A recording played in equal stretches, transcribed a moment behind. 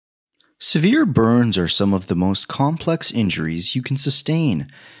Severe burns are some of the most complex injuries you can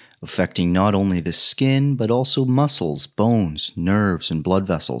sustain, affecting not only the skin but also muscles, bones, nerves, and blood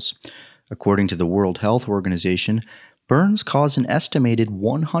vessels. According to the World Health Organization, burns cause an estimated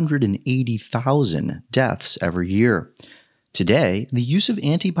 180,000 deaths every year. Today, the use of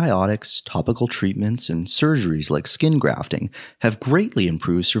antibiotics, topical treatments, and surgeries like skin grafting have greatly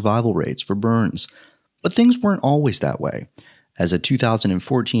improved survival rates for burns. But things weren't always that way. As a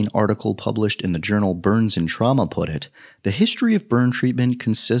 2014 article published in the journal Burns and Trauma put it, the history of burn treatment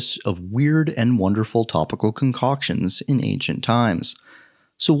consists of weird and wonderful topical concoctions in ancient times.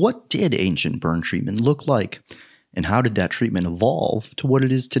 So what did ancient burn treatment look like? And how did that treatment evolve to what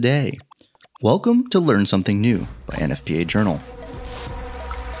it is today? Welcome to Learn Something New by NFPA Journal.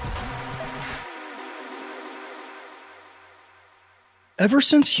 Ever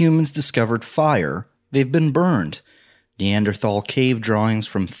since humans discovered fire, they've been burned. Neanderthal cave drawings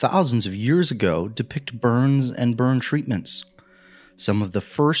from thousands of years ago depict burns and burn treatments. Some of the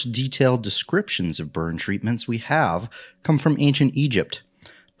first detailed descriptions of burn treatments we have come from ancient Egypt.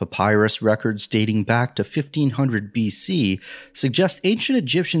 Papyrus records dating back to 1500 BC suggest ancient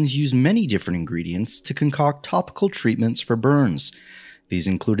Egyptians used many different ingredients to concoct topical treatments for burns. These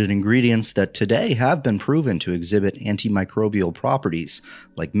included ingredients that today have been proven to exhibit antimicrobial properties,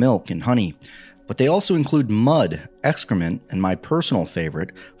 like milk and honey. But they also include mud, excrement, and my personal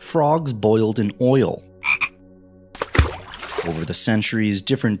favorite, frogs boiled in oil. Over the centuries,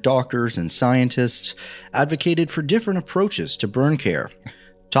 different doctors and scientists advocated for different approaches to burn care.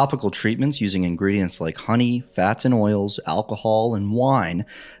 Topical treatments using ingredients like honey, fats and oils, alcohol, and wine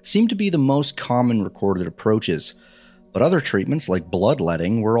seem to be the most common recorded approaches. But other treatments like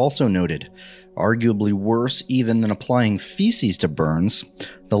bloodletting were also noted, arguably worse even than applying feces to burns.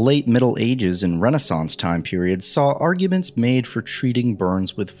 The late Middle Ages and Renaissance time periods saw arguments made for treating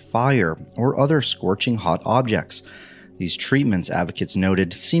burns with fire or other scorching hot objects. These treatments, advocates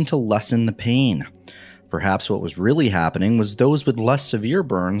noted, seemed to lessen the pain. Perhaps what was really happening was those with less severe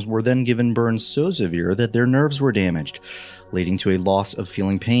burns were then given burns so severe that their nerves were damaged, leading to a loss of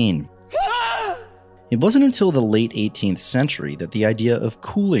feeling pain. It wasn't until the late 18th century that the idea of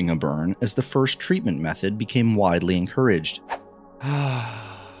cooling a burn as the first treatment method became widely encouraged.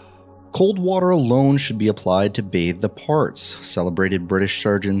 Cold water alone should be applied to bathe the parts, celebrated British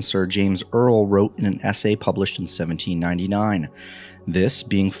surgeon Sir James Earl wrote in an essay published in 1799. This,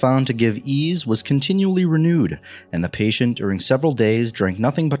 being found to give ease, was continually renewed, and the patient during several days drank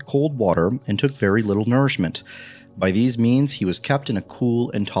nothing but cold water and took very little nourishment. By these means, he was kept in a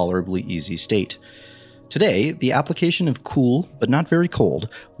cool and tolerably easy state. Today, the application of cool, but not very cold,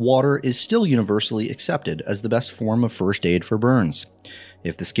 water is still universally accepted as the best form of first aid for burns.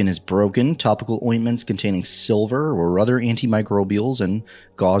 If the skin is broken, topical ointments containing silver or other antimicrobials and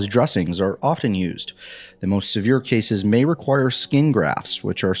gauze dressings are often used. The most severe cases may require skin grafts,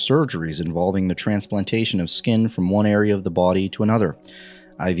 which are surgeries involving the transplantation of skin from one area of the body to another.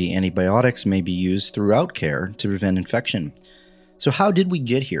 IV antibiotics may be used throughout care to prevent infection. So how did we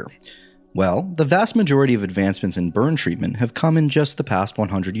get here? Well, the vast majority of advancements in burn treatment have come in just the past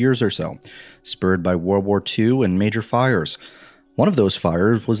 100 years or so, spurred by World War II and major fires. One of those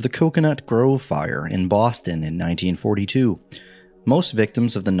fires was the Cocoanut Grove fire in Boston in 1942. Most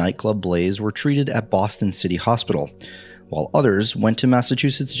victims of the nightclub blaze were treated at Boston City Hospital, while others went to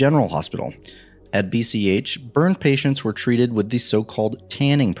Massachusetts General Hospital. At BCH, burn patients were treated with the so-called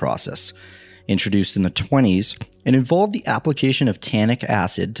tanning process. Introduced in the 20s, it involved the application of tannic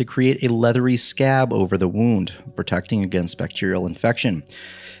acid to create a leathery scab over the wound, protecting against bacterial infection.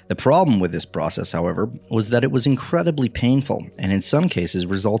 The problem with this process, however, was that it was incredibly painful and in some cases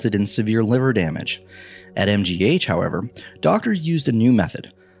resulted in severe liver damage. At MGH, however, doctors used a new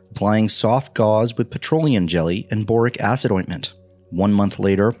method, applying soft gauze with petroleum jelly and boric acid ointment. 1 month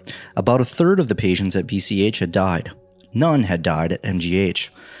later, about a third of the patients at BCH had died. None had died at MGH.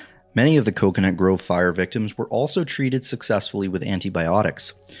 Many of the Cocoanut Grove fire victims were also treated successfully with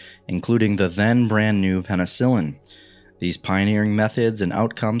antibiotics, including the then brand new penicillin. These pioneering methods and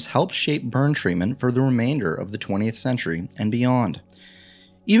outcomes helped shape burn treatment for the remainder of the 20th century and beyond.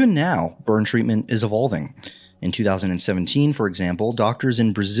 Even now, burn treatment is evolving. In 2017, for example, doctors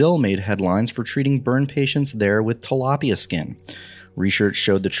in Brazil made headlines for treating burn patients there with tilapia skin. Research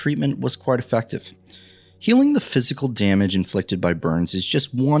showed the treatment was quite effective. Healing the physical damage inflicted by burns is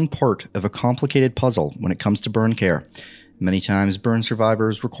just one part of a complicated puzzle when it comes to burn care. Many times, burn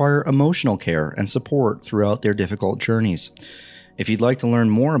survivors require emotional care and support throughout their difficult journeys. If you'd like to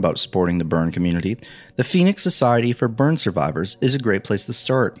learn more about supporting the burn community, the Phoenix Society for Burn Survivors is a great place to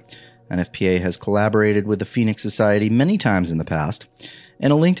start. NFPA has collaborated with the Phoenix Society many times in the past.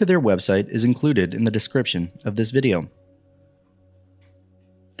 and a link to their website is included in the description of this video.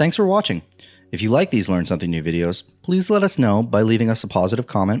 Thanks for watching. If you like these Learn Something New videos, please let us know by leaving us a positive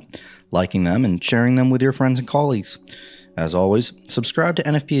comment, liking them, and sharing them with your friends and colleagues. As always, subscribe to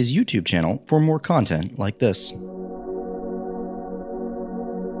NFPA's YouTube channel for more content like this.